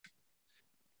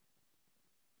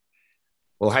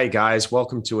Well, hey guys,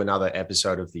 welcome to another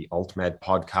episode of the AltMed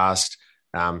podcast.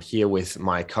 Here with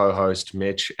my co-host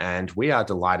Mitch, and we are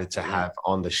delighted to have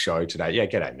on the show today. Yeah,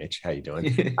 g'day, Mitch. How you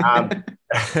doing?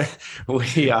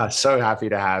 We are so happy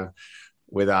to have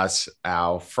with us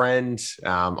our friend,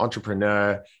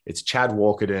 entrepreneur. It's Chad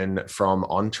Walkerton from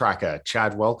OnTracker.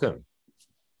 Chad, welcome.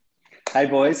 Hey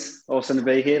boys, awesome to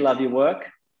be here. Love your work.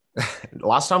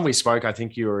 Last time we spoke, I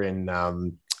think you were in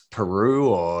Peru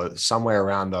or somewhere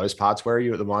around those parts. Where are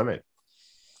you at the moment?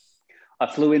 I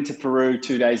flew into Peru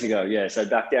 2 days ago. Yeah, so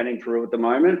back down in Peru at the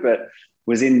moment, but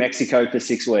was in Mexico for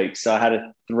 6 weeks. So I had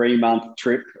a 3-month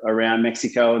trip around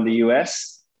Mexico and the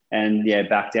US, and yeah,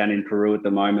 back down in Peru at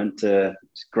the moment to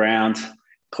ground,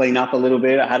 clean up a little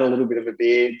bit. I had a little bit of a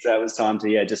beard, so it was time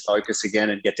to just focus again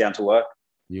and get down to work.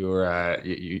 You were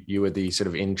you were the sort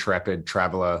of intrepid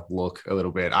traveler look a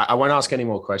little bit. I won't ask any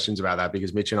more questions about that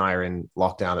because Mitch and I are in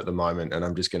lockdown at the moment, and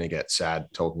I'm just going to get sad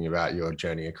talking about your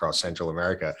journey across Central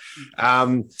America.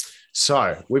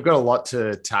 So we've got a lot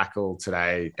to tackle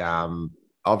today.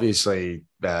 Obviously,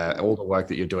 all the work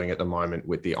that you're doing at the moment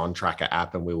with the OnTracker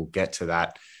app, and we will get to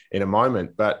that in a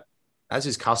moment. But as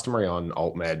is customary on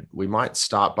AltMed, we might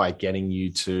start by getting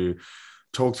you to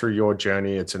talk through your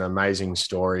journey. It's an amazing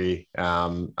story.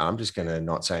 I'm just going to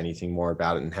not say anything more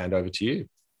about it and hand over to you.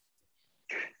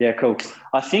 Yeah, cool.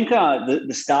 I think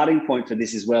the starting point for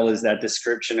this as well is that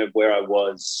description of where I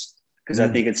was, because I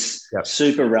think it's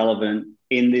super relevant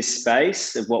in this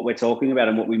space of what we're talking about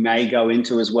and what we may go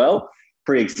into as well,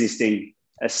 pre-existing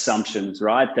assumptions,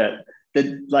 right? That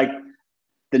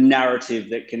the narrative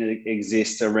that can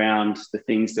exist around the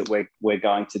things that we're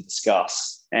going to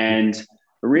discuss. And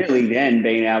really then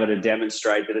being able to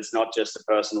demonstrate that it's not just a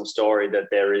personal story, that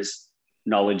there is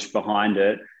knowledge behind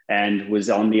it, and was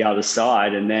on the other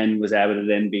side, and then was able to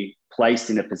then be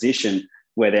placed in a position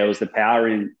where there was the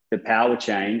power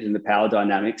change and the power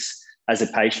dynamics as a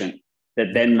patient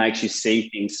that then makes you see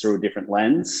things through a different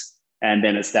lens. And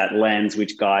then it's that lens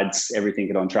which guides everything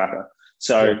at OnTracker.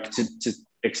 So to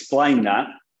explain that.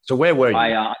 So where were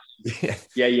you?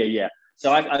 Yeah.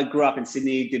 So I grew up in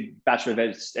Sydney, did Bachelor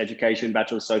of Education,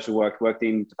 Bachelor of Social Work, worked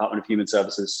in Department of Human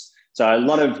Services. So a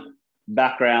lot of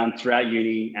background throughout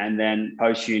uni and then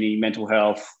post-uni, mental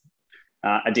health,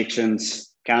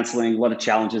 addictions, counselling, a lot of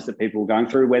challenges that people were going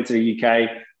through. Went to the UK,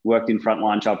 worked in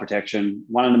frontline child protection,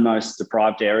 one of the most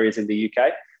deprived areas in the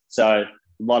UK. So a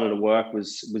lot of the work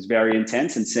was very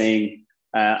intense and seeing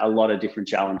a lot of different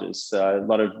challenges. So a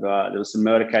lot of, there was some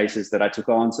murder cases that I took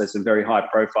on, so some very high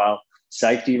profile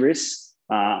safety risks.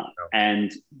 And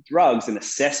drugs and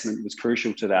assessment was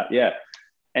crucial to that. Yeah.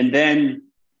 And then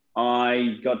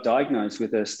I got diagnosed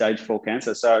with a stage 4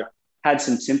 cancer. So had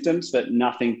some symptoms, but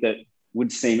nothing that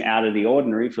would seem out of the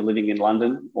ordinary for living in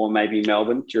London or maybe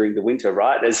Melbourne during the winter,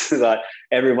 right? There's like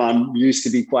everyone used to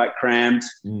be quite crammed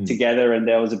together, and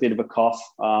there was a bit of a cough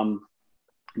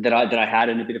that I had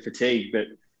and a bit of fatigue, but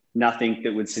nothing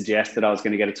that would suggest that I was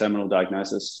going to get a terminal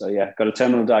diagnosis. So yeah, got a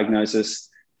terminal diagnosis,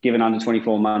 given under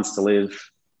 24 months to live,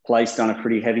 placed on a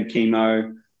pretty heavy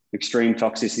chemo, extreme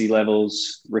toxicity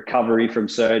levels, recovery from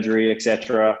surgery,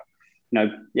 etc.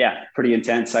 Pretty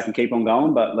intense. I can keep on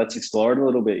going, but let's explore it a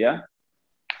little bit. Yeah.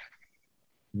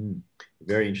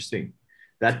 Very interesting.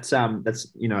 That's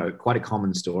quite a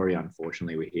common story.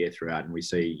 Unfortunately, we hear throughout, and we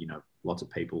see lots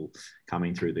of people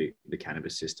coming through the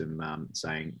cannabis system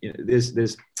saying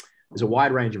there's a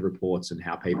wide range of reports and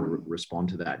how people respond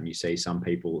to that. And you see some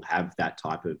people have that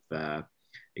type of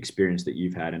experience that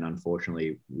you've had. And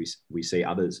unfortunately, we see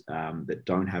others that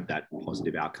don't have that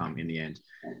positive outcome in the end.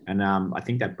 And I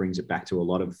think that brings it back to a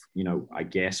lot of, I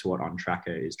guess what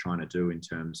OnTracker is trying to do in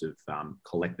terms of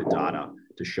collect the data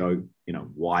to show,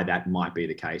 why that might be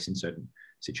the case in certain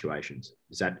situations.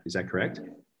 Is that correct?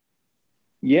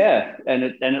 Yeah. And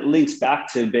it links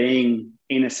back to being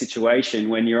in a situation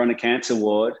when you're on a cancer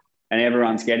ward and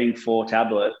everyone's getting 4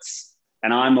 tablets,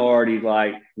 and I'm already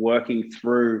like working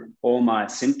through all my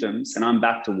symptoms, and I'm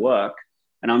back to work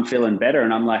and I'm feeling better.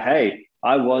 And I'm like, hey,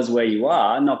 I was where you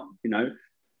are, not,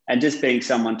 and just being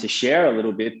someone to share a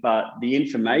little bit. But the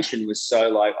information was so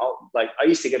like I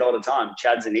used to get all the time,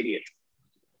 Chad's an idiot.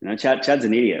 Chad's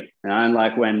an idiot. And I'm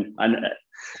like, when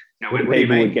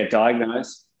people would get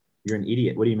diagnosed. You're an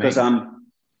idiot. What do you mean?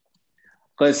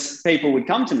 Because people would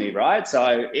come to me, right?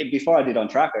 So before I did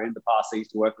OnTracker, in the past, I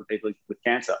used to work with people with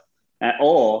cancer.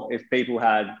 Or if people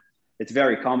it's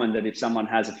very common that if someone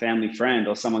has a family friend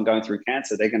or someone going through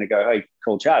cancer, they're going to go, hey,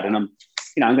 call Chad. And I'm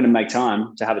going to make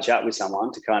time to have a chat with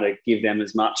someone to kind of give them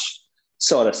as much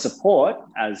sort of support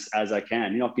as I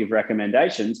can. Not give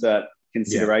recommendations, but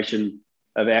consideration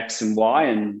of X and Y,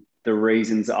 and the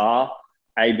reasons are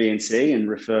A, B, and C and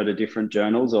refer to different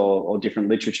journals or different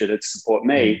literature to support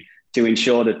me to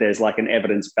ensure that there's like an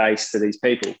evidence base to these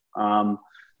people.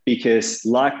 Because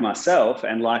like myself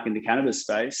and like in the cannabis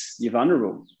space, you're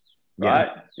vulnerable, right?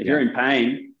 If you're in pain,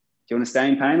 do you want to stay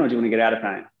in pain or do you want to get out of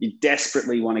pain? You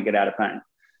desperately want to get out of pain.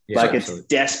 It's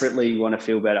desperately want to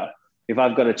feel better. If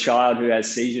I've got a child who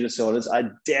has seizure disorders, I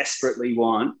desperately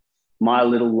want my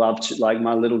little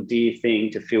my little dear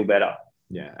thing to feel better.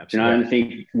 Yeah, absolutely. You know, and I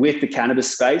think with the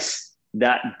cannabis space,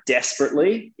 that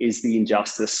desperately is the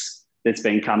injustice that's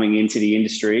been coming into the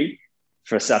industry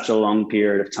for such a long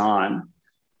period of time,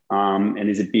 and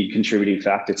is a big contributing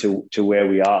factor to where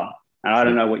we are. And I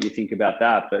don't know what you think about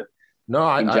that, but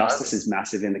no, injustice is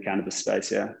massive in the cannabis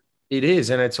space. Yeah, it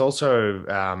is, and it's also,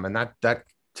 and that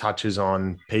touches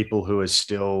on people who are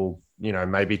still, you know,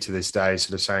 maybe to this day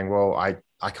sort of saying, well, I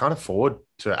can't afford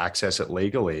to access it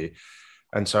legally.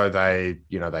 And so they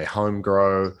home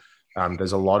grow.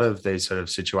 There's a lot of these sort of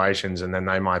situations, and then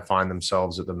they might find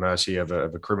themselves at the mercy of a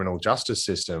criminal justice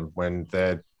system when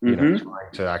they're, you know,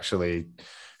 trying to actually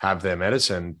have their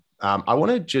medicine. I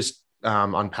want to just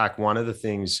unpack one of the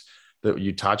things that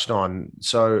you touched on.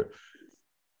 So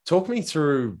talk me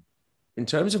through, in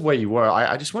terms of where you were,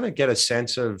 I just want to get a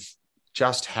sense of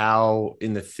just how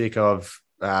in the thick of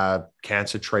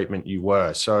cancer treatment you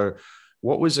were. So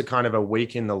what was a kind of a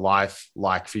week in the life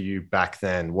like for you back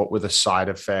then? What were the side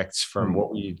effects from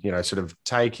what were you, sort of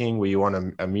taking? Were you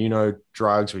on immuno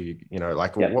drugs? Were you,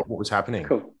 what was happening?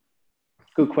 Cool.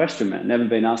 Good question, man. Never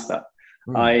been asked that.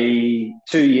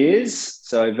 2 years,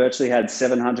 so I virtually had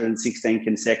 716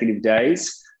 consecutive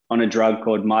days on a drug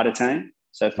called Mitotane.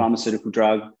 So pharmaceutical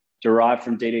drug derived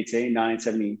from DDT,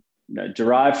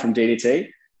 derived from DDT.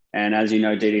 And as you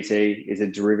know, DDT is a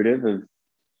derivative of,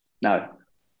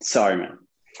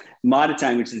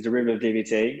 Mitotane, which is a derivative of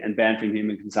DDT and banned from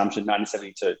human consumption in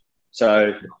 1972.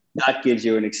 So that gives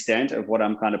you an extent of what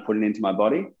I'm kind of putting into my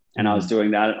body. And I was doing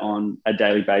that on a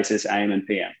daily basis, AM and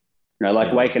PM.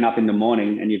 Waking up in the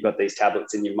morning and you've got these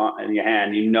tablets in your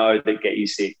hand, that get you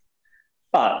sick.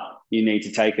 But you need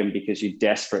to take them because you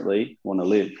desperately want to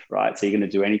live, right? So you're going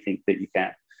to do anything that you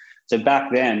can. So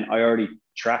back then, I already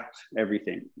tracked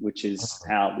everything, which is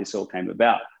how this all came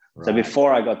about. Right. So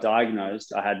before I got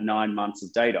diagnosed, I had 9 months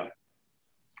of data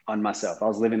on myself. I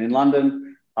was living in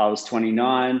London. I was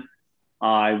 29.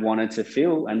 I wanted to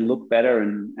feel and look better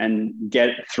and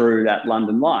get through that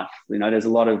London life. There's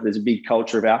a big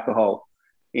culture of alcohol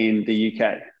in the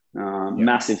UK,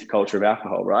 massive culture of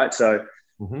alcohol, right? So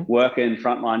working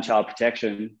frontline child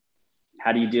protection,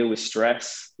 how do you deal with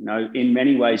stress? In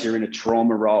many ways, you're in a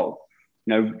trauma role,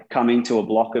 coming to a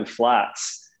block of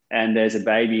flats and there's a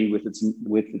baby with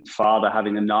its father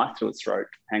having a knife to its throat,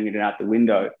 hanging out the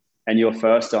window, and you're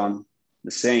first on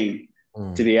the scene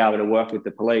to be able to work with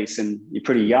the police. And you're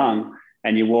pretty young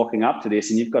and you're walking up to this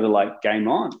and you've got to game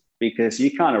on, because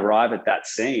you can't arrive at that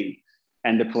scene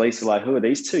and the police are like, who are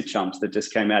these two chumps that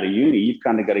just came out of uni? You've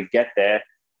kind of got to get there,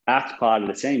 act part of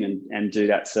the team and do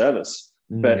that service.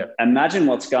 But imagine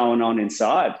what's going on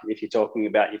inside if you're talking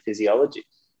about your physiology.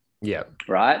 Yeah.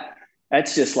 Right?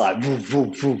 It's just like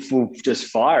just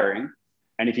firing.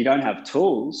 And if you don't have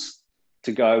tools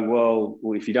to go, well,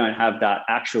 if you don't have that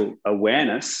actual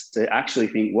awareness to actually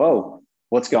think, whoa,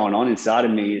 what's going on inside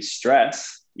of me is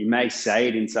stress. You may say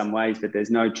it in some ways, but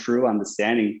there's no true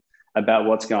understanding about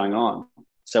what's going on.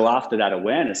 So after that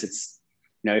awareness, it's,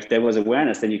 if there was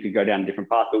awareness, then you could go down a different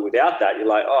path. But without that, you're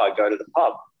like, I go to the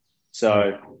pub.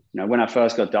 So, when I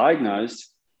first got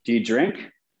diagnosed, do you drink?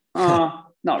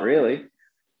 Not really.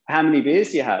 How many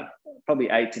beers do you have? Probably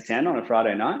 8 to 10 on a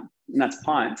Friday night, and that's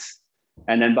pints.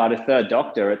 And then by the third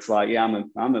doctor, it's like, yeah,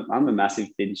 I'm a massive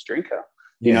binge drinker,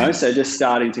 you know? So just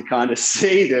starting to kind of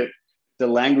see that the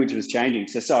language was changing.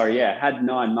 So had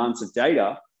 9 months of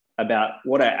data about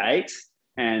what I ate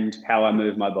and how I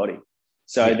moved my body.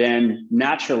 So then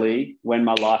naturally, when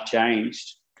my life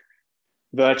changed,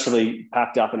 virtually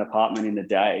packed up an apartment in a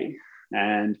day,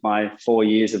 and my 4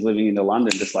 years of living in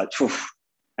London, just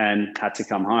and had to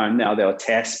come home. Now there were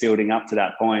tests building up to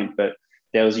that point, but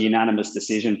there was a unanimous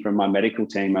decision from my medical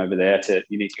team over there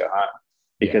you need to go home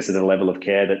because of the level of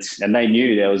care and they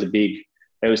knew there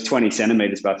was 20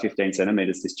 centimeters by 15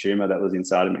 centimeters, this tumor that was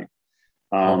inside of me.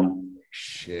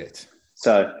 Shit.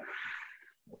 So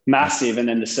massive. And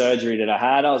then the surgery that I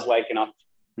had, I was waking up,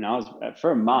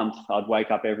 for a month, I'd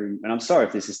wake up and I'm sorry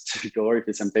if this is too gory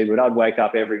for some people, but I'd wake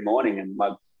up every morning and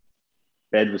my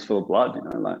bed was full of blood,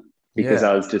 because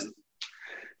I was just,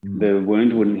 the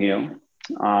wound wouldn't heal.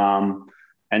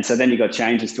 And so then you got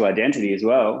changes to identity as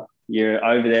well. You're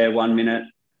over there 1 minute,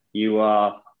 you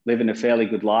are living a fairly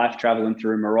good life, traveling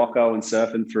through Morocco and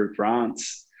surfing through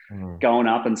France, going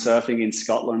up and surfing in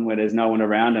Scotland where there's no one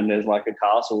around and there's like a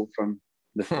castle from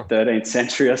the 13th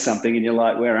century or something. And you're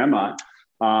like, where am I?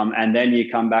 And then you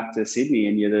come back to Sydney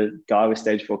and you're the guy with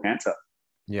stage 4 cancer.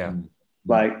 Yeah.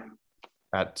 Like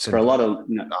that's for a lot of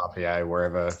RPA,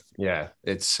 wherever. Yeah.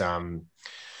 It's, so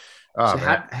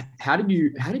how did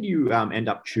you end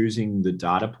up choosing the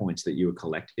data points that you were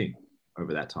collecting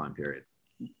over that time period?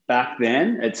 Back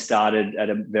then, it started at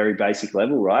a very basic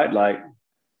level, right? Like,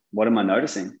 what am I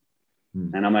noticing?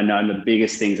 And I know the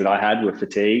biggest things that I had were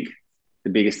fatigue. The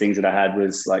biggest things that I had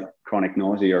was like chronic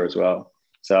nausea as well.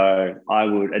 So I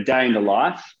would, a day in the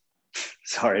life,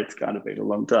 sorry, it's kind of been a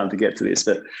long time to get to this,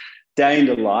 but day in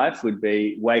the life would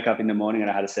be wake up in the morning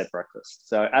and I had a set breakfast.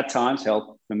 So at times,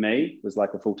 health for me was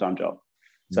like a full-time job.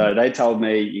 So they told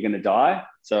me, you're going to die.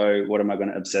 So what am I going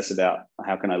to obsess about?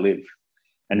 How can I live?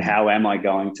 And how am I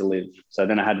going to live? So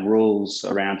then I had rules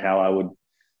around how I would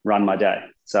run my day.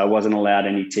 So I wasn't allowed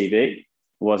any TV. I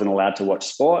wasn't allowed to watch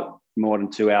sport more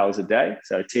than 2 hours a day.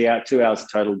 So 2 hours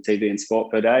total TV and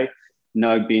sport per day.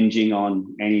 No binging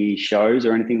on any shows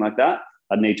or anything like that.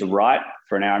 I'd need to write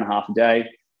for an hour and a half a day.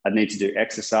 I'd need to do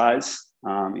exercise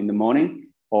in the morning,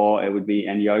 or it would be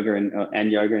and yoga in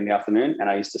the afternoon. And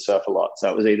I used to surf a lot. So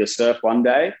it was either surf one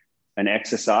day and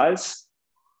exercise,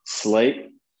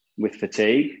 sleep with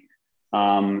fatigue,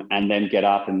 and then get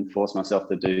up and force myself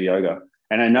to do yoga.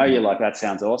 And I know you're like, that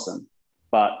sounds awesome.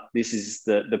 But this is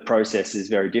the process is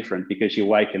very different because you're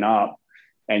waking up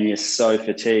and you're so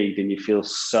fatigued and you feel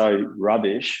so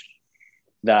rubbish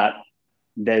that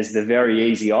there's the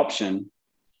very easy option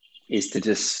is to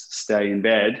just stay in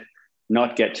bed,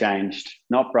 not get changed,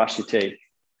 not brush your teeth,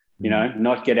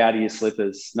 not get out of your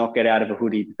slippers, not get out of a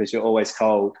hoodie because you're always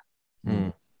cold,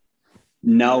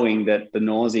 knowing that the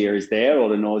nausea is there or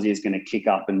the nausea is going to kick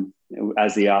up and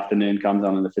as the afternoon comes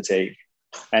on and the fatigue.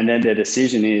 And then the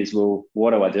decision is, well,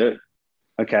 what do I do?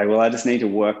 Okay, well, I just need to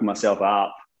work myself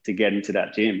up to get into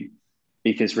that gym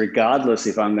because regardless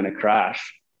if I'm going to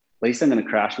crash, at least I'm going to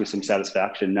crash with some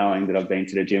satisfaction knowing that I've been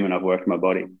to the gym and I've worked my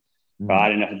body.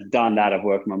 Right. And if I've done that, I've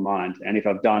worked my mind. And if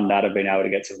I've done that, I've been able to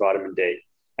get some vitamin D.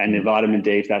 And the vitamin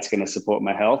D, if that's going to support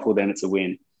my health, well, then it's a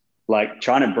win. Like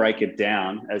trying to break it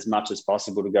down as much as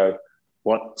possible to go,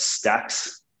 what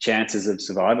stacks chances of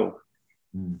survival?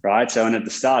 Right. So, and at the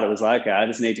start, it was like, okay, I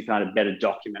just need to kind of better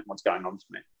document what's going on for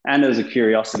me. And there was a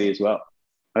curiosity as well.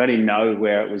 I didn't know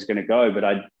where it was going to go, but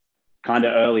I kind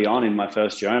of early on in my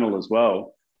first journal as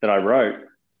well that I wrote,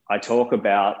 I talk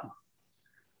about,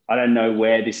 I don't know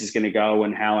where this is going to go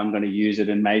and how I'm going to use it.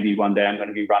 And maybe one day I'm going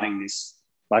to be running this.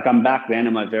 Like I'm back then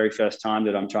in my very first time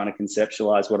that I'm trying to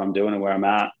conceptualize what I'm doing and where I'm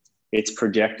at. It's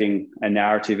projecting a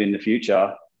narrative in the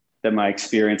future that my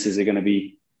experiences are going to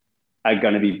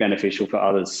be beneficial for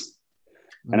others.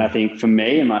 And I think for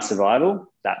me and my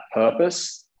survival, that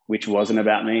purpose, which wasn't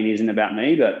about me and isn't about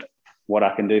me, but what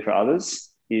I can do for others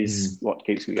is what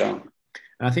keeps me going.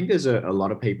 And I think there's a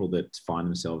lot of people that find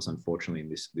themselves, unfortunately, in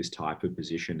this type of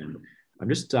position. And I'm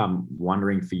just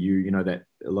wondering for you, that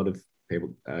a lot of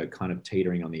people are kind of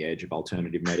teetering on the edge of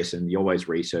alternative medicine. You're always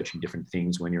researching different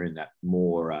things when you're in that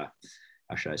more,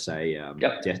 how should I say,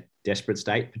 desperate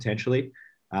state, potentially.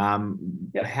 How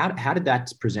did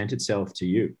that present itself to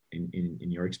you in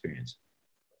your experience?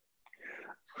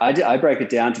 I break it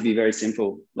down to be very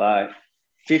simple. Like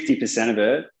 50% of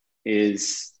it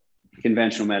is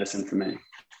conventional medicine for me.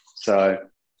 So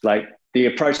like the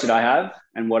approach that I have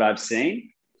and what I've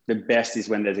seen, the best is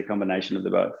when there's a combination of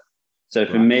the both. So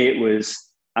for me, it was,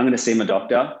 I'm going to see my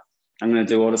doctor. I'm going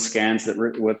to do all the scans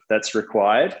that's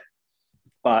required.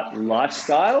 But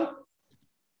lifestyle,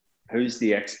 who's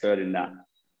the expert in that?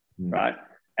 Right?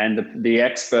 And the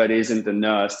expert isn't the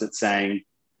nurse that's saying,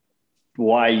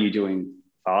 why are you doing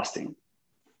fasting?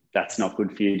 That's not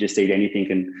good for you. Just eat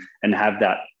anything and have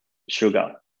that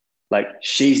sugar. Like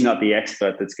she's not the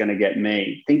expert that's going to get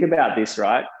me. Think about this,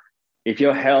 right? If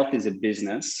your health is a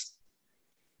business,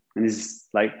 and is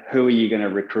like, who are you going to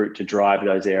recruit to drive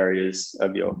those areas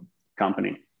of your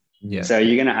company? Yeah. So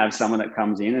you're going to have someone that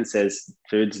comes in and says,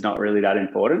 food's not really that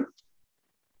important.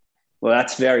 Well,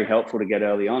 that's very helpful to get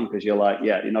early on because you're like,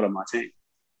 yeah, you're not on my team.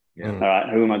 Yeah. All right,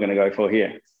 who am I going to go for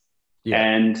here? Yeah.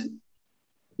 And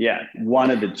yeah, one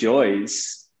of the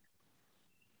joys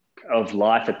of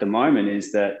life at the moment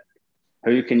is that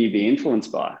who can you be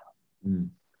influenced by?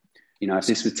 If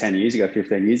this was 10 years ago,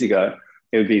 15 years ago,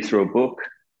 it would be through a book.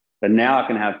 But now I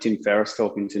can have Tim Ferriss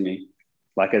talking to me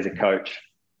like as a coach.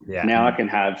 Yeah. Now I can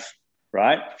have,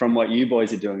 right, from what you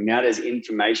boys are doing. Now there's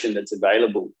information that's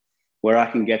available where I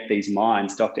can get these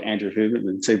minds, Dr. Andrew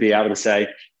Huberman, to be able to say,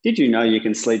 did you know you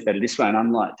can sleep better this way? And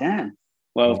I'm like, damn,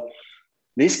 well,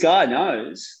 this guy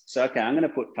knows. So, okay, I'm going to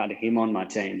put kind of him on my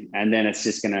team. And then it's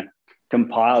just going to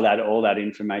compile all that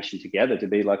information together to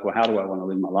be like, well, how do I want to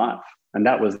live my life? And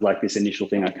that was like this initial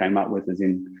thing I came up with, as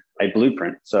in a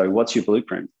blueprint. So what's your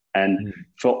blueprint? And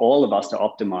for all of us to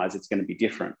optimize, it's going to be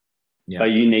different. Yeah.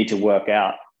 But you need to work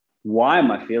out, why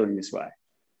am I feeling this way?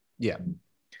 Yeah.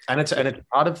 And it's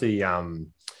part of the,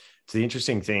 it's the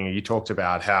interesting thing. You talked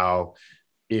about how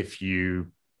if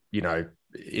you know,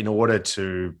 in order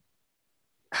to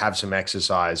have some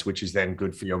exercise, which is then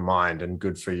good for your mind and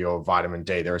good for your vitamin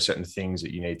D, there are certain things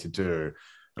that you need to do.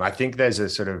 And I think there's a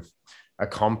sort of a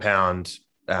compound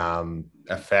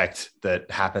effect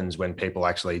that happens when people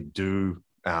actually do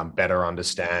better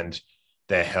understand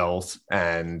their health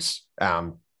and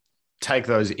take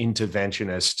those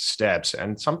interventionist steps.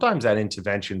 And sometimes that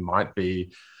intervention might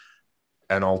be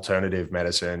an alternative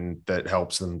medicine that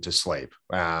helps them to sleep,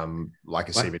 like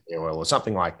a CBD oil or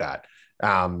something like that.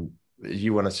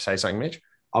 You want to say something, Mitch?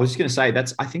 I was just going to say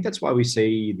I think that's why we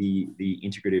see the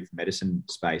integrative medicine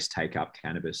space take up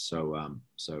cannabis so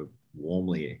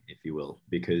warmly, if you will,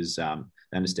 because they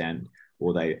understand,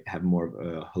 or they have more of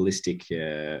a holistic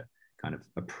kind of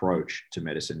approach to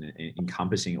medicine,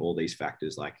 encompassing all these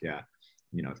factors like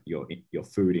you know, your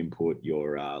food input,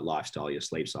 your lifestyle, your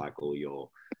sleep cycle, your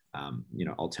you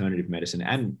know, alternative medicine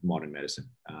and modern medicine,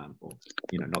 or,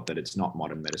 you know, not that it's not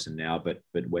modern medicine now, but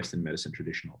Western medicine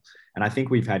traditional. And I think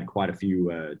we've had quite a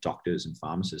few doctors and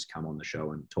pharmacists come on the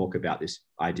show and talk about this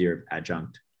idea of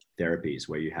adjunct therapies,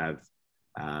 where you have,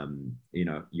 you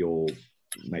know, your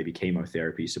maybe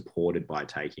chemotherapy supported by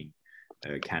taking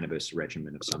a cannabis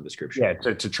regimen of some description. Yeah,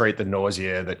 to treat the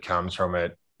nausea that comes from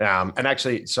it. And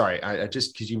actually, sorry, I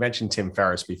just, because you mentioned Tim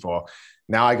Ferriss before,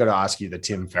 now I got to ask you the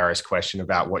Tim Ferriss question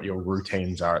about what your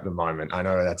routines are at the moment. I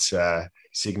know that's a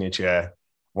signature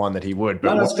one that he would,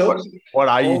 but what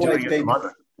are you doing at the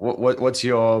moment? What's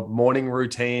your morning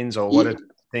routines, or what are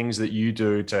things that you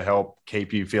do to help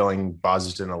keep you feeling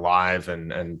buzzed and alive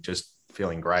and just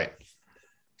feeling great?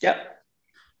 Yep.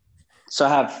 So I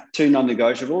have 2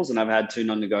 non-negotiables, and I've had 2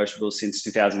 non-negotiables since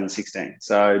 2016.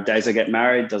 So days I get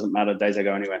married, doesn't matter, days I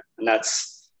go anywhere. And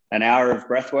that's an hour of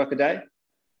breath work a day.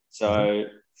 So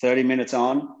 30 minutes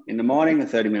on in the morning and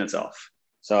 30 minutes off.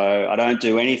 So I don't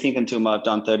do anything until I've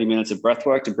done 30 minutes of breath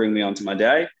work to bring me onto my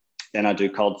day. Then I do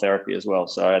cold therapy as well.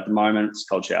 So at the moment, it's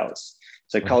cold showers.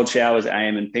 So cold showers,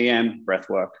 AM and PM, breath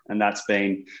work. And that's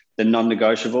been the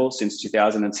non-negotiable since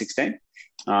 2016.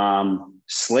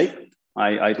 Sleep.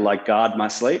 I like guard my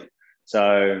sleep.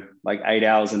 So like 8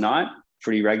 hours a night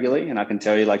pretty regularly. And I can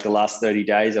tell you, like, the last 30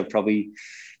 days, I've probably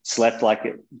slept like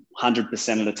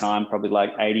 100% of the time, probably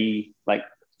like 80, like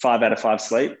 5 out of 5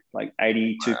 sleep, like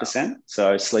 82%. Wow.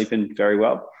 So sleeping very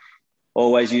well.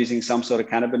 Always using some sort of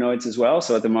cannabinoids as well.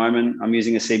 So at the moment, I'm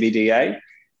using a CBDA.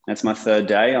 That's my 3rd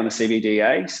day on a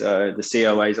CBDA. So the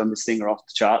COAs on this thing are off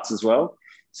the charts as well.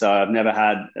 So I've never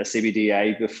had a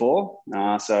CBDA before.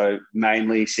 So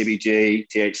mainly CBG,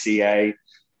 THCA,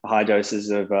 high doses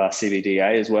of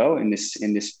CBDA as well in this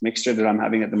mixture that I'm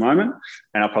having at the moment.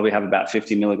 And I'll probably have about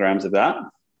 50 milligrams of that.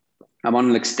 I'm on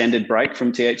an extended break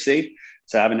from THC.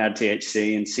 So I haven't had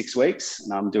THC in 6 weeks,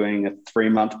 and I'm doing a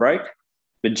 3-month break.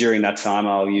 But during that time,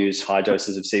 I'll use high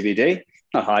doses of CBD,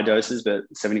 not high doses, but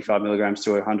 75 milligrams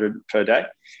to 100 per day.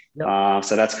 Yep.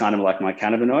 So that's kind of like my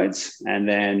cannabinoids. And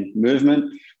then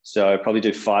movement. So probably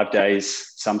do 5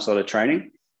 days, some sort of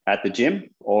training at the gym,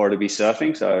 or to be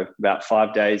surfing. So about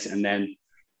 5 days, and then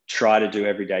try to do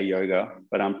everyday yoga,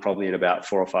 but I'm probably at about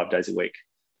 4 or 5 days a week.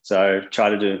 So try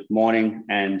to do morning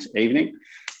and evening,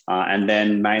 and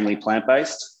then mainly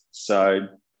plant-based. So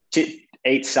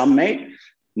eat some meat,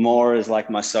 more as like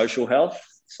my social health.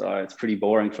 So it's pretty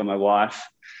boring for my wife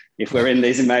if we're in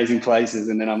these amazing places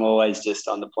and then I'm always just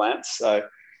on the plants. So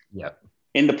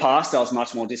in the past, I was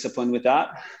much more disciplined with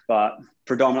that, but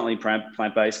predominantly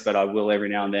plant-based, but I will every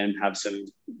now and then have some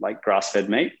like grass-fed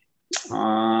meat.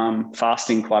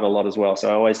 Fasting quite a lot as well. So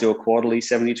I always do a quarterly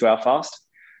 72-hour fast.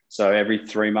 So every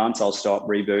 3 months, I'll stop,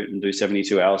 reboot, and do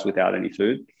 72 hours without any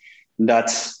food. And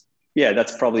that's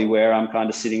probably where I'm kind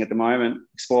of sitting at the moment,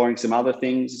 exploring some other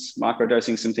things,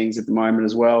 microdosing some things at the moment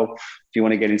as well, if you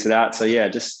want to get into that. So yeah,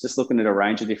 just looking at a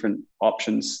range of different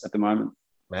options at the moment.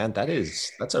 Man,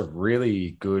 that's a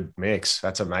really good mix.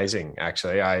 That's amazing,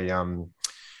 actually. The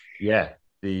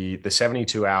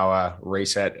 72-hour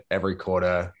reset every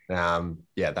quarter.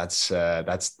 That's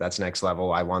next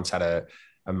level. I once had a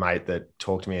mate that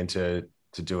talked me into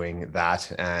doing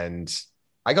that, and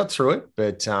I got through it,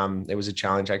 but it was a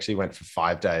challenge. I actually went for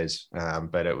 5 days,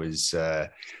 but it was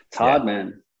It's hard,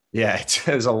 man. yeah,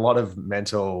 there's a lot of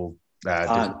mental It's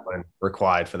hard. discipline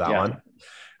required for that Yeah.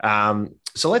 one.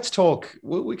 So let's talk.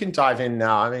 We can dive in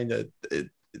now. I mean,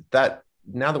 that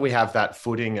now that we have that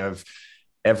footing of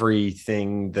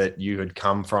everything that you had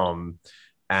come from,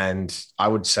 and I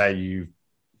would say you,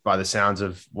 by the sounds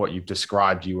of what you've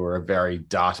described, you were a very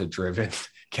data-driven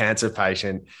cancer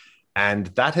patient, and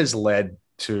that has led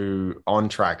to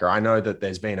OnTracker. I know that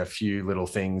there's been a few little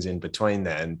things in between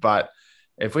then, but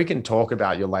if we can talk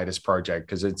about your latest project,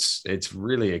 because it's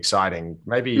really exciting.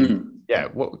 Maybe, yeah,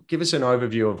 give us an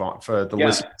overview of for the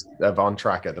listeners of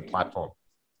OnTracker, the platform.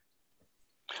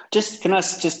 Just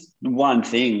one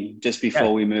thing just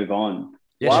before we move on.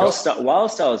 Yeah,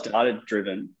 whilst I was data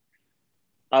driven,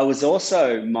 I was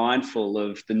also mindful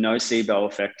of the nocebo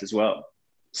effect as well.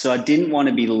 So I didn't want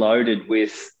to be loaded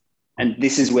with, and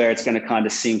this is where it's going to kind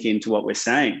of sink into what we're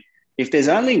saying. If there's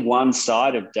only one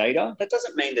side of data, that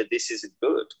doesn't mean that this isn't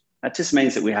good. That just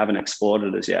means that we haven't explored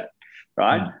it as yet,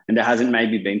 right? And there hasn't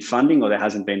maybe been funding or there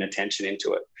hasn't been attention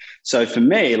into it. So for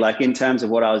me, like in terms of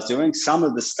what I was doing, some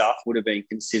of the stuff would have been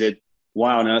considered,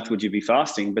 why on earth would you be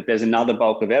fasting? But there's another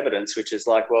bulk of evidence, which is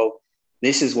like, well,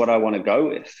 this is what I want to go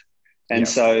with. And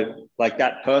so like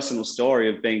that personal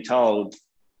story of being told,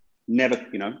 never,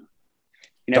 you're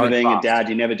never being a dad,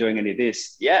 you're never doing any of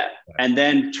this. Yeah. And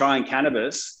then trying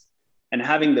cannabis and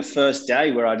having the first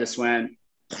day where I just went,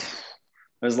 I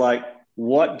was like,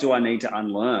 what do I need to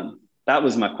unlearn? That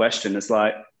was my question. It's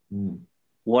like,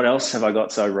 what else have I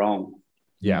got so wrong?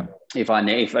 Yeah. If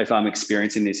I'm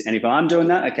experiencing this, and if I'm doing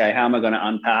that, okay, how am I going to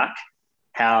unpack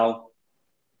how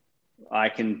I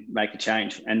can make a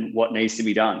change and what needs to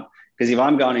be done? Because if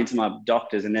I'm going into my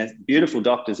doctors, and they're beautiful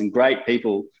doctors and great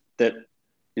people that,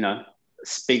 I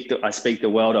speak the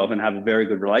world of and have a very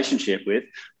good relationship with,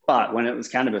 but when it was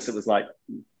cannabis, it was like,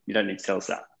 you don't need to tell us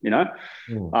that,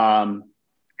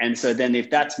 And so then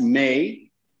if that's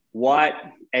me, white,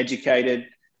 educated,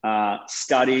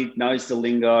 studied, knows the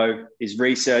lingo, is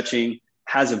researching,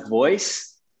 has a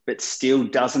voice, but still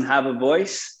doesn't have a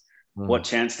voice, what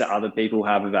chance do other people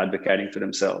have of advocating for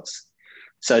themselves?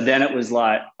 So then it was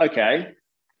like, okay,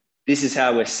 this is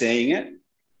how we're seeing it.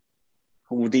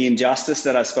 The injustice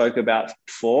that I spoke about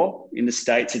before in the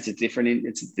States, it's a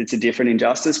different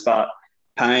injustice, but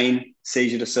pain,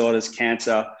 seizure disorders,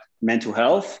 cancer, mental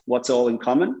health, what's all in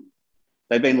common?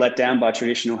 They've been let down by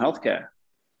traditional healthcare.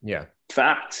 Yeah.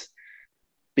 Fact.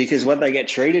 Because what they get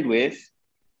treated with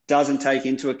doesn't take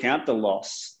into account the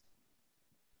loss,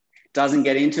 doesn't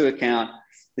get into account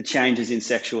the changes in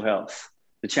sexual health,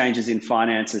 the changes in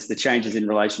finances, the changes in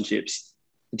relationships,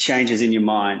 the changes in your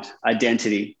mind,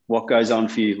 identity, what goes on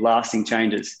for you, lasting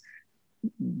changes.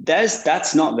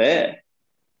 That's not there.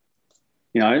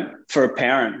 For a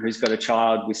parent who's got a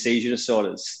child with seizure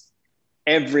disorders,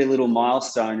 every little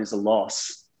milestone is a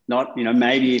loss. Not,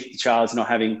 maybe if the child's not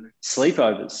having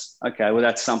sleepovers, okay, well,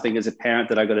 that's something as a parent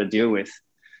that I got to deal with.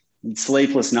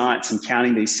 Sleepless nights and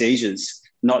counting these seizures,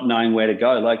 not knowing where to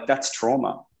go, like that's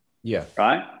trauma. Yeah.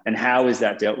 Right. And how is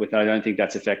that dealt with? I don't think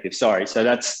that's effective. Sorry. So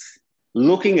that's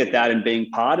looking at that and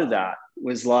being part of that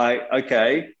was like,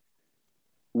 okay,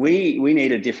 we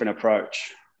need a different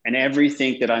approach. And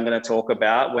everything that I'm going to talk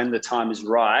about when the time is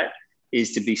right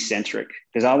is to be centric,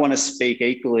 because I want to speak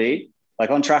equally. Like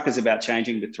OnTracker is about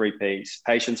changing the 3 Ps: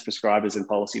 patients, prescribers, and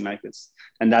policymakers.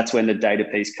 And that's when the data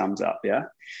piece comes up. Yeah.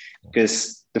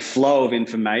 Because the flow of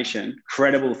information,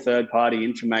 credible third-party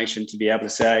information to be able to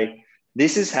say,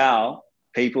 this is how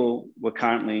people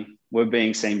were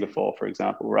being seen before, for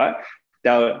example, right?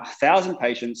 There were 1,000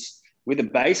 patients with a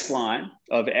baseline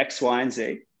of X, Y, and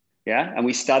Z. Yeah. And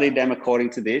we studied them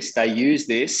according to this. They used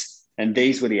this, and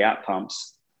these were the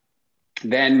outcomes.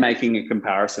 Then making a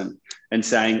comparison and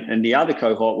saying, and the other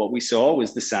cohort, what we saw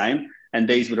was the same, and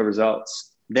these were the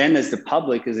results. Then as the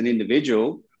public, as an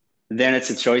individual, then it's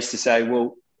a choice to say,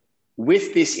 well,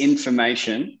 with this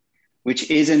information,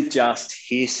 which isn't just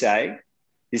hearsay,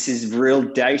 this is real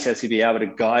data to be able to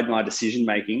guide my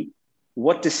decision-making.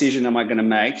 What decision am I going to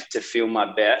make to feel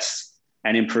my best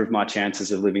and improve my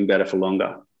chances of living better for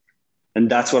longer?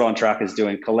 And that's what OnTracker is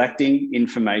doing, collecting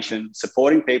information,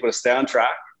 supporting people to stay on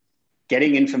track,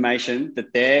 getting information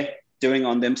that they're doing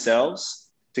on themselves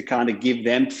to kind of give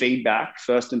them feedback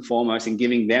first and foremost, and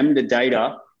giving them the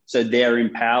data so they're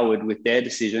empowered with their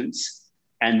decisions,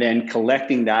 and then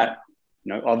collecting that,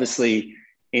 obviously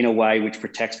in a way which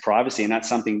protects privacy. And that's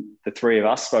something the 3 of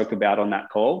us spoke about on that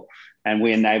call. And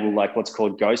we enable like what's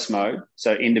called ghost mode.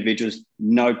 So individuals,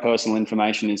 no personal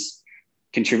information is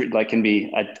can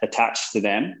be attached to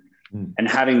them. and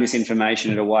having this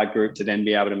information at a wide group to then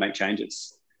be able to make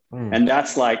changes. And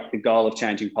that's like the goal of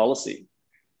changing policy.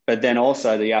 But then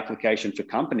also the application for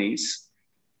companies,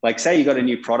 like say you got a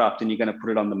new product and you're going to put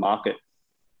it on the market.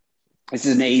 This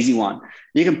is an easy one.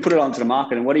 You can put it onto the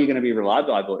market, and what are you going to be relied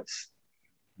by, boys?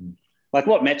 Like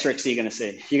what metrics are you going to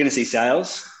see? You're going to see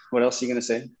sales. What else are you going to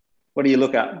see? What do you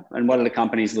look at? And what do the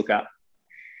companies look at?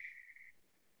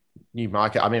 New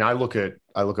market. I mean, I look at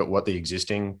what the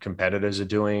existing competitors are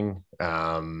doing.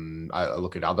 I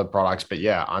look at other products, but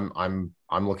yeah, I'm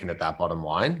looking at that bottom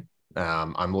line.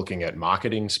 I'm looking at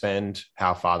marketing spend,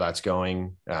 how far that's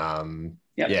going. Yeah,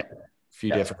 a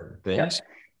few different things. Yep.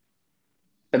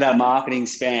 But that marketing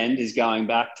spend is going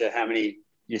back to how many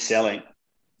you're selling.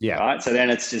 Yeah. Right. So then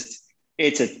it's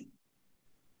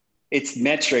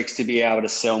metrics to be able to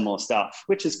sell more stuff,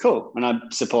 which is cool. And I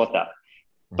support that.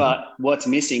 Mm-hmm. But what's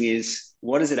missing is,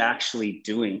 what is it actually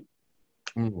doing?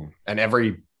 Mm-hmm. And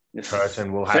every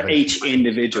person will have for each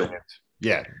individual.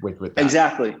 Yeah. With that.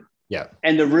 Exactly. Yeah.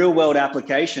 And the real world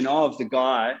application of the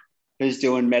guy who's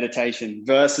doing meditation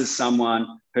versus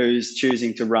someone who's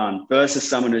choosing to run versus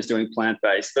someone who's doing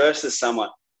plant-based versus someone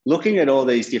looking at all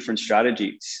these different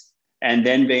strategies and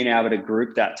then being able to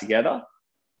group that together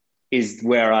is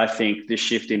where I think the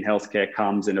shift in healthcare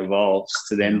comes and evolves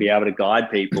to then be able to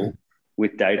guide people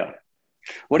with data.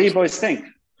 What do you boys think?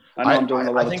 I know I'm doing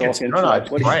a lot of talking.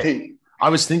 What do you think? I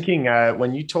was thinking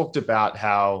when you talked about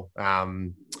how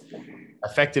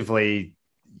effectively,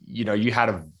 you had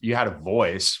a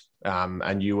voice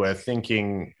and you were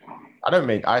thinking,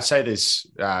 I say this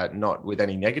not with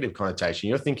any negative connotation.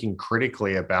 You're thinking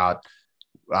critically about,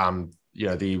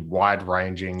 the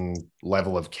wide-ranging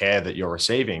level of care that you're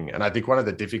receiving. And I think one of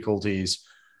the difficulties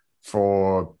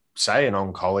for, say, an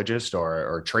oncologist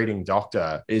or a treating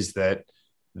doctor is that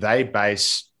they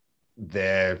base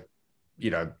their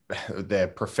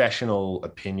professional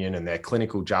opinion and their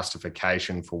clinical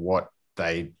justification for what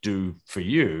they do for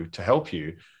you to help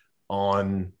you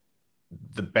on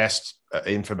the best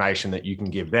information that you can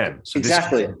give them. So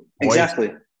exactly.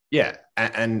 Yeah.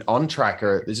 And On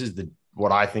Tracker, this is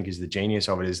what I think is the genius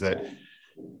of it, is that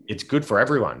it's good for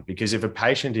everyone, because if a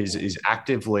patient is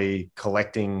actively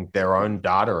collecting their own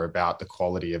data about the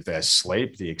quality of their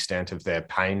sleep, the extent of their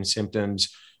pain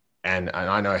symptoms, and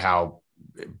I know how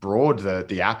broad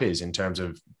the app is in terms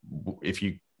of if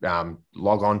you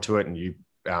log on to it and you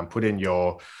put in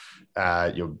your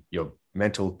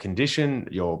mental condition,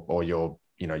 your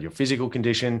physical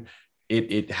condition,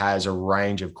 it has a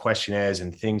range of questionnaires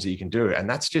and things that you can do. And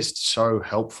that's just so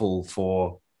helpful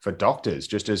for doctors,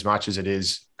 just as much as it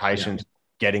is patients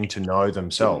getting to know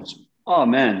themselves. Oh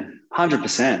man,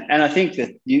 100%. And I think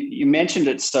that you mentioned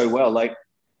it so well. Like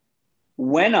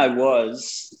when I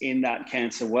was in that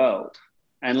cancer world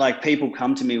and like people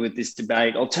come to me with this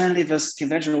debate, alternative versus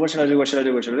conventional, what should I do? What should I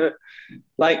do? What should I do?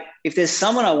 Like if there's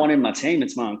someone I want in my team,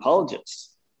 it's my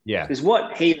oncologist. Yeah. Because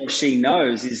what he or she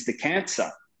knows is the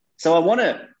cancer. So I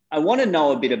want to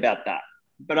know a bit about that,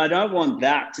 but I don't want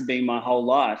that to be my whole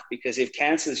life, because if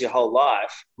cancer is your whole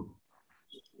life,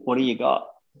 what do you got?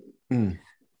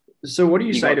 So what do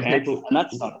you say to people? And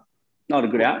that's not a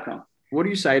good outcome. What do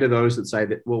you say to those that say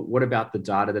that, well, what about the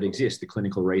data that exists, the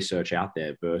clinical research out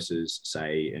there versus,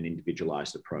 say, an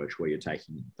individualized approach where you're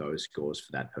taking those scores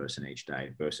for that person each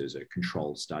day versus a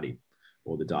controlled study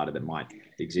or the data that might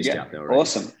exist out there already?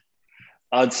 Awesome.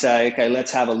 I'd say, okay,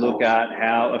 let's have a look at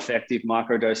how effective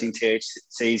microdosing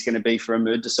THC is going to be for a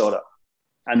mood disorder.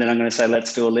 And then I'm going to say,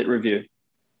 let's do a lit review.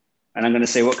 And I'm going to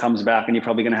see what comes back. And you're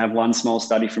probably going to have one small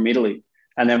study from Italy.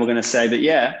 And then we're going to say, but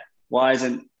why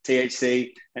isn't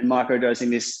THC and microdosing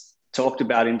this talked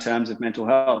about in terms of mental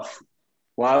health?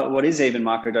 What is even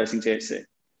microdosing THC?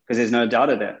 Because there's no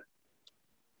data there.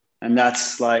 And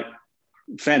that's like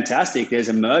fantastic. There's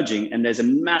emerging and there's a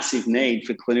massive need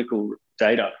for clinical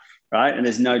data, right? And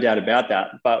there's no doubt about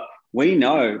that. But we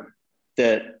know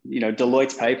that,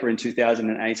 Deloitte's paper in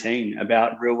 2018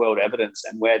 about real world evidence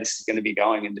and where this is going to be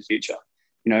going in the future,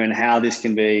 and how this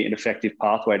can be an effective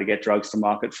pathway to get drugs to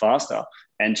market faster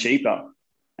and cheaper.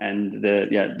 And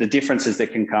the differences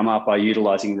that can come up by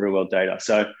utilizing real world data.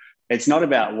 So it's not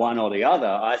about one or the other.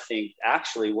 I think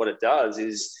actually what it does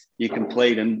is you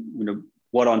complete and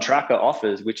what On Tracker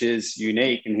offers, which is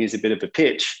unique. And here's a bit of a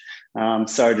pitch.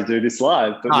 Sorry to do this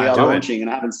live, but we are launching, and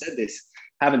I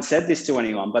haven't said this to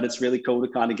anyone, but it's really cool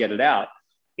to kind of get it out.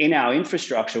 In our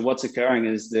infrastructure, what's occurring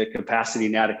is the capacity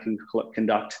now to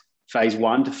conduct phase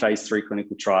 1 to phase 3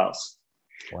 clinical trials.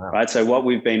 Wow. Right. So what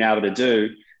we've been able to do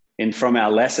from our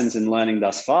lessons and learning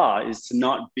thus far is to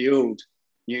not build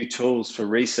new tools for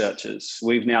researchers.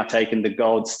 We've now taken the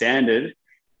gold standard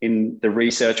in the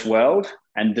research world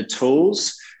And the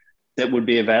tools that would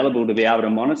be available to be able to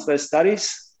monitor those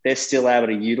studies, they're still able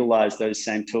to utilize those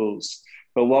same tools.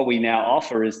 But what we now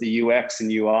offer is the UX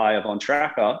and UI of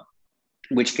OnTracker,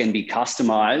 which can be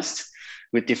customized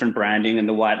with different branding and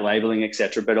the white labeling, et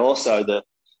cetera, but also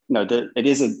it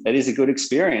is a good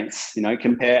experience.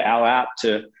 Compare our app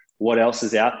to what else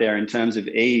is out there in terms of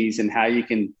ease and how you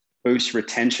can boost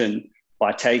retention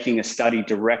by taking a study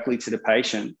directly to the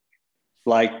patient.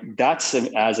 Like that's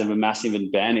as of a massive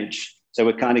advantage. So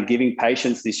we're kind of giving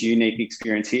patients this unique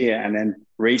experience here, and then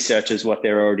researchers what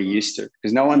they're already used to.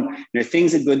 Because no one,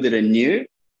 things are good that are new,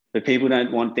 but people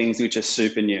don't want things which are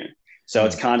super new. So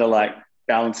it's kind of like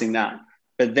balancing that.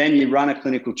 But then you run a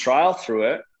clinical trial through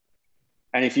it.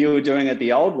 And if you were doing it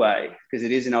the old way, because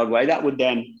it is an old way, that would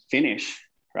then finish,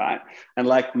 right? And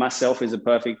like myself is a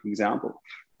perfect example.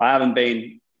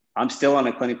 I'm still on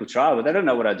a clinical trial, but they don't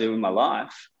know what I do in my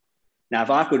life. Now, if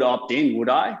I could opt in, would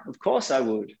I? Of course I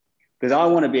would, because I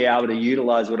want to be able to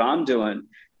utilize what I'm doing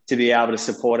to be able to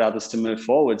support others to move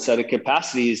forward. So the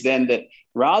capacity is then that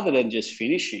rather than just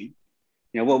finishing,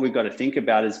 what we've got to think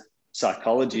about is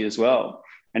psychology as well.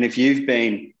 And if you've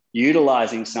been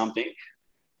utilizing something,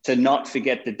 to not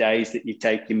forget the days that you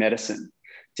take your medicine,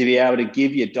 to be able to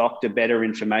give your doctor better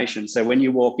information. So when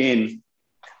you walk in,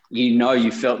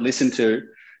 you felt listened to,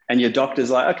 and your doctor's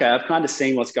like, okay, I've kind of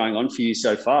seen what's going on for you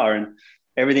so far, and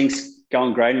everything's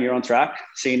going great and you're on track.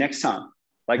 See you next time.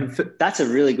 Like that's a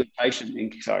really good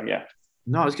patient. Sorry, yeah.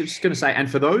 No, I was just going to say, and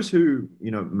for those who,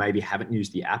 maybe haven't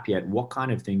used the app yet, what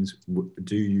kind of things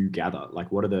do you gather?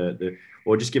 Like what are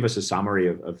or just give us a summary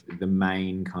of the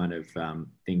main kind of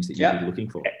things that you'd be looking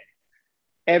for.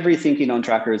 Everything in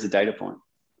OnTracker is a data point,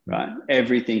 right?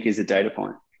 Everything is a data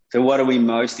point. So what are we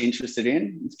most interested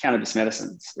in? It's cannabis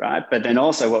medicines, right? But then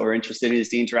also what we're interested in is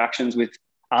the interactions with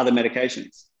other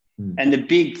medications. And the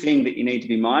big thing that you need to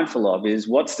be mindful of is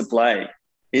what's the play?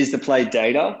 Is the play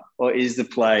data or is the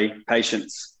play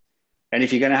patients? And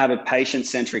if you're going to have a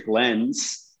patient-centric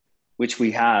lens, which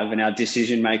we have, and our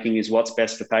decision-making is what's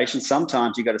best for patients,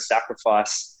 sometimes you've got to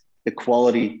sacrifice the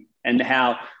quality and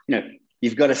how,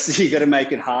 you've got to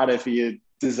make it harder for your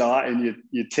design and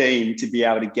your team to be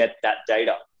able to get that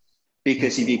data.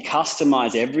 Because if you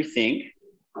customize everything,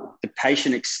 the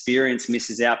patient experience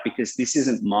misses out because this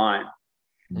isn't mine.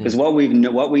 Because what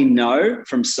we know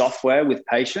from software with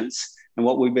patients and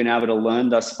what we've been able to learn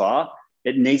thus far,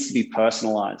 it needs to be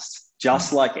personalized.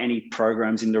 Just like any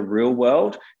programs in the real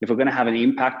world, if we're going to have an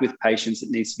impact with patients,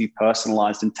 it needs to be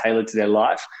personalized and tailored to their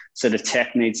life. So the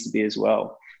tech needs to be as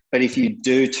well. But if you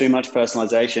do too much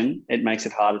personalization, it makes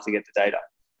it harder to get the data.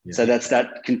 Yeah. So that's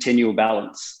that continual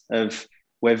balance of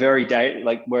we're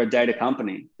a data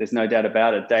company. There's no doubt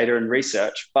about it, data and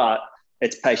research, but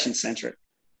it's patient-centric.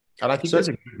 And I think there's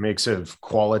a good mix of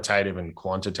qualitative and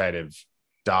quantitative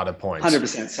data points.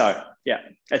 100%. So yeah,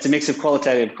 it's a mix of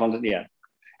qualitative and quantitative. Yeah.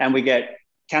 And we get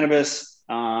cannabis,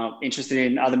 interested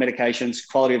in other medications,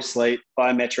 quality of sleep,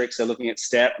 biometrics. So looking at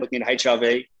STEP, looking at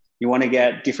HRV. You want to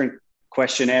get different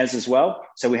questionnaires as well.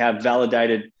 So we have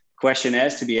validated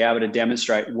questionnaires to be able to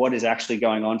demonstrate what is actually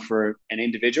going on for an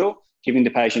individual, giving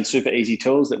the patient super easy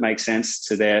tools that make sense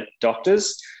to their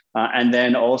doctors. And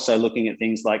then also looking at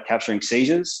things like capturing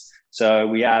seizures. So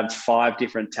we have 5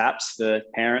 different taps for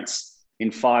parents in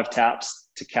 5 taps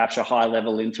to capture high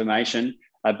level information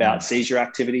about seizure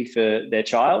activity for their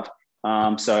child.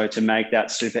 So to make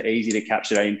that super easy to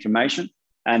capture that information.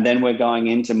 And then we're going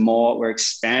into we're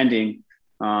expanding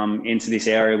into this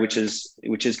area, which is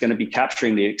going to be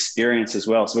capturing the experience as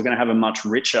well. So we're going to have a much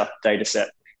richer data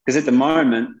set because at the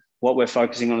moment, what we're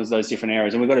focusing on is those different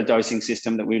areas. And we've got a dosing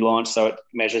system that we launched, so it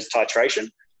measures titration.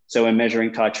 So we're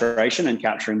measuring titration and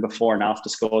capturing before and after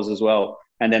scores as well,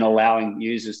 and then allowing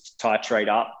users to titrate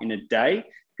up in a day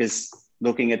because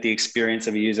looking at the experience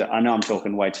of a user. I know I'm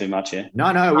talking way too much here.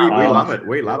 No, we love it.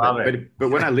 We love it. But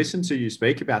when I listen to you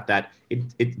speak about that,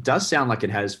 it does sound like it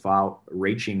has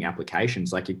far-reaching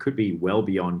applications. Like it could be well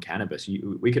beyond cannabis.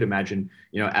 We could imagine,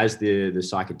 as the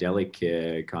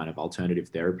psychedelic kind of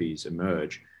alternative therapies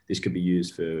emerge, this could be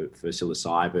used for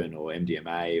psilocybin or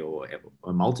MDMA or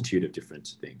a multitude of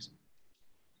different things.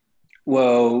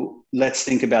 Well, let's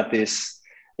think about this.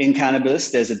 In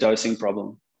cannabis, there's a dosing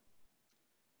problem.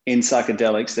 In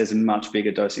psychedelics, there's a much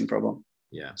bigger dosing problem.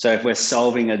 Yeah. So if we're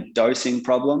solving a dosing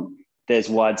problem, there's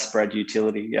widespread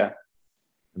utility. Yeah.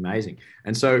 Amazing.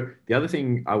 And so the other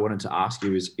thing I wanted to ask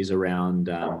you is around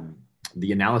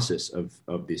the analysis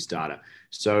of this data.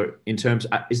 So in terms,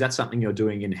 is that something you're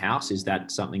doing in-house? Is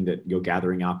that something that you're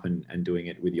gathering up and doing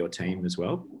it with your team as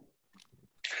well?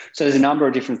 So there's a number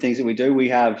of different things that we do. We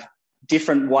have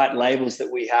different white labels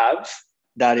that we have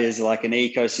that is like an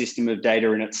ecosystem of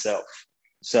data in itself.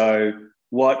 So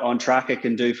what OnTracker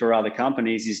can do for other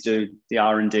companies is do the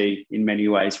R&D in many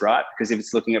ways, right? Because if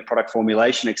it's looking at product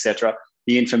formulation, et cetera,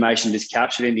 the information is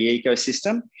captured in the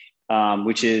ecosystem,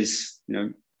 which is,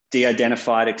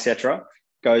 de-identified, et cetera,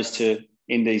 goes to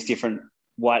in these different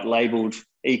white labeled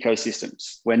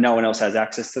ecosystems where no one else has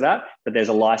access to that, but there's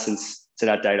a license to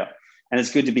that data. And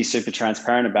it's good to be super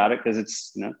transparent about it because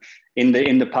it's, in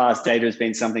the past, data has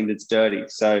been something that's dirty.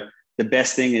 So the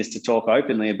best thing is to talk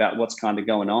openly about what's kind of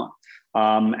going on.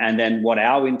 And then what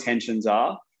our intentions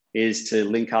are is to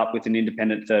link up with an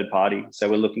independent third party. So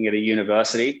we're looking at a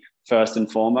university first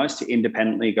and foremost to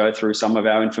independently go through some of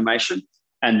our information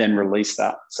and then release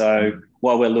that. So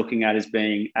what we're looking at is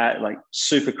being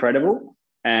super credible,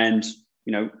 and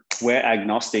we're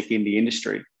agnostic in the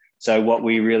industry. So what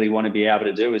we really want to be able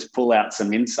to do is pull out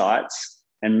some insights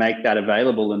and make that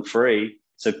available and free,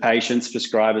 so patients,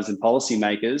 prescribers, and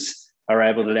policymakers are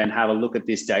able to then have a look at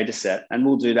this data set. And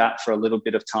we'll do that for a little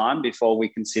bit of time before we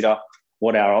consider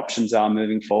what our options are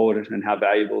moving forward and how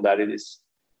valuable that is.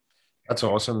 That's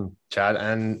awesome, Chad.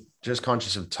 And just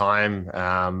conscious of time,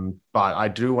 but I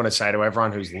do want to say to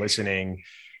everyone who's listening,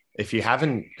 if you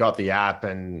haven't got the app,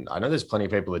 and I know there's plenty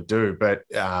of people that do, but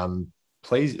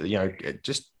please,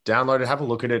 just download it, have a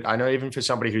look at it. I know even for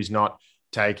somebody who's not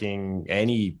taking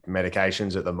any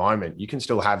medications at the moment, you can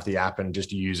still have the app and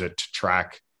just use it to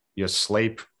track your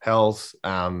sleep health,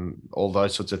 all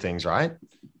those sorts of things, right?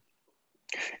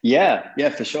 Yeah,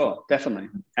 for sure. Definitely.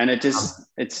 And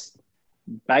it's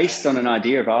based on an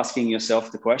idea of asking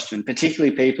yourself the question,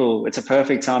 particularly people, it's a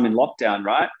perfect time in lockdown,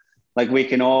 right? Like we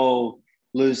can all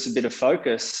lose a bit of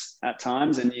focus at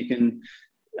times, and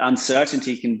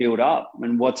uncertainty can build up.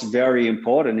 And what's very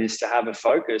important is to have a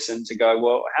focus and to go,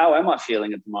 well, how am I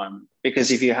feeling at the moment?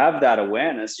 Because if you have that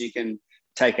awareness, you can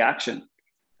take action.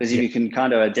 Because if you can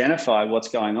kind of identify what's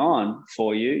going on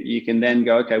for you, you can then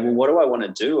go, okay, well, what do I want to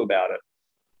do about it?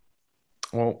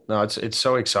 Well, no, it's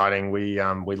so exciting. We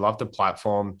love the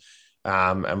platform.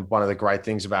 And one of the great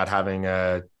things about having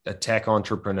a tech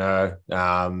entrepreneur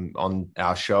on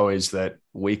our show is that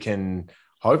we can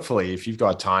hopefully, if you've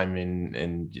got time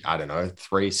in I don't know,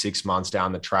 3-6 months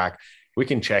down the track, we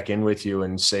can check in with you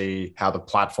and see how the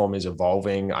platform is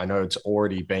evolving. I know it's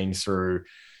already been through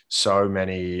so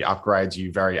many upgrades.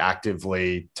 You very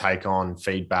actively take on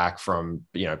feedback from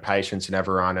patients and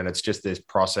everyone, and it's just this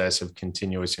process of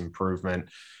continuous improvement.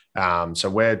 So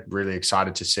we're really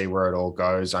excited to see where it all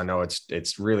goes. I know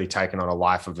it's really taken on a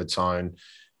life of its own.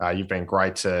 You've been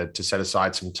great to set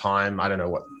aside some time. I don't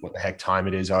know what the heck time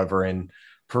it is over in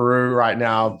Peru right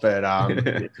now, but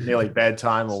it's nearly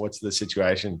bedtime, or what's the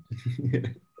situation?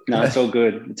 No, it's all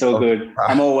good. It's all good.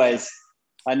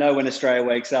 I know when Australia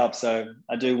wakes up. So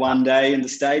I do one day in the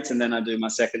States, and then I do my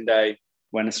second day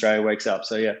when Australia wakes up.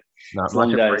 So yeah, it's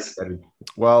long days.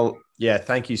 Well, yeah,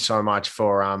 thank you so much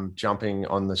for jumping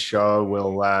on the show.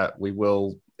 We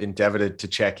will endeavor to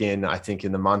check in, I think,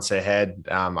 in the months ahead.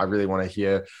 I really want to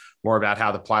hear more about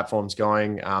how the platform's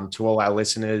going. To all our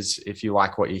listeners, if you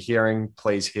like what you're hearing,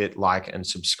 please hit like and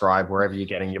subscribe wherever you're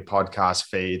getting your podcast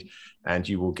feed, and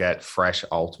you will get fresh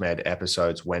AltMed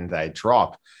episodes when they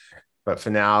drop. But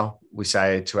for now, we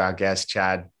say to our guest,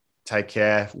 Chad, take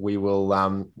care.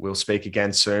 We'll speak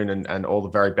again soon, and all the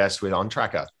very best with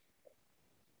OnTracker.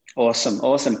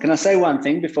 Awesome. Can I say one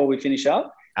thing before we finish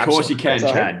up? Of course you can,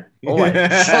 Chad.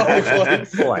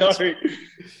 Sorry.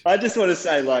 I just want to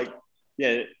say,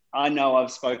 I know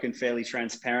I've spoken fairly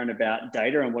transparent about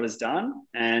data and what it's done.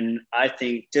 And I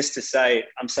think just to say,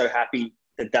 I'm so happy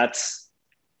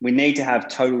we need to have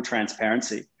total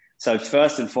transparency. So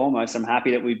first and foremost, I'm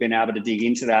happy that we've been able to dig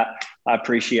into that. I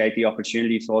appreciate the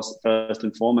opportunity first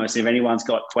and foremost. If anyone's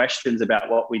got questions about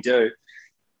what we do,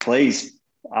 please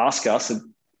ask us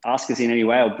in any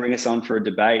way, or bring us on for a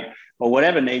debate, or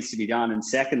whatever needs to be done. And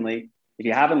secondly, if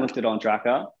you haven't looked at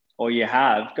OnTracker, or you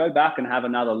have, go back and have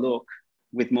another look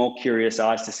with more curious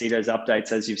eyes to see those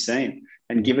updates as you've seen,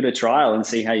 and give it a trial and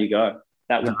see how you go.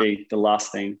 That would be the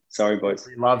last thing. Sorry, boys.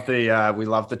 We love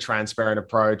the transparent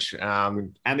approach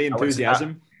and the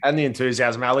enthusiasm.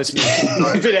 Our listeners,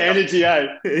 a bit of energy, eh?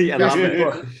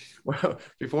 Well,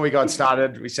 before we got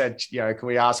started, we said, can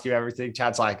we ask you everything?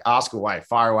 Chad's like, ask away,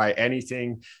 fire away,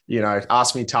 anything.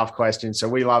 Ask me tough questions. So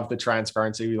we love the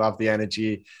transparency, we love the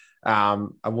energy,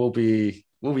 and we'll be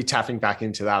tapping back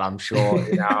into that, I'm sure,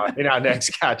 in our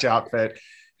next catch up. But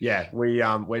yeah,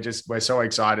 we're so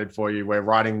excited for you. We're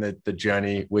riding the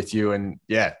journey with you, and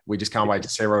yeah, we just can't wait to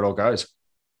see where it all goes.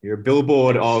 You're a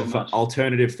billboard Thanks so of much.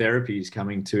 alternative therapies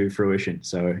coming to fruition.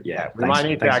 So yeah, We might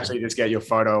need to actually just get your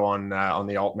photo on the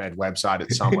AltMed website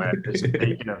at somewhere, just a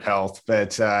beacon of health.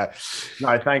 But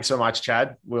no, thanks so much,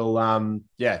 Chad. We'll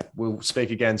speak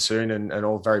again soon, and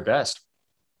all the very best.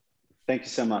 Thank you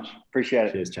so much. Appreciate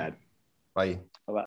it. Cheers, Chad. Bye.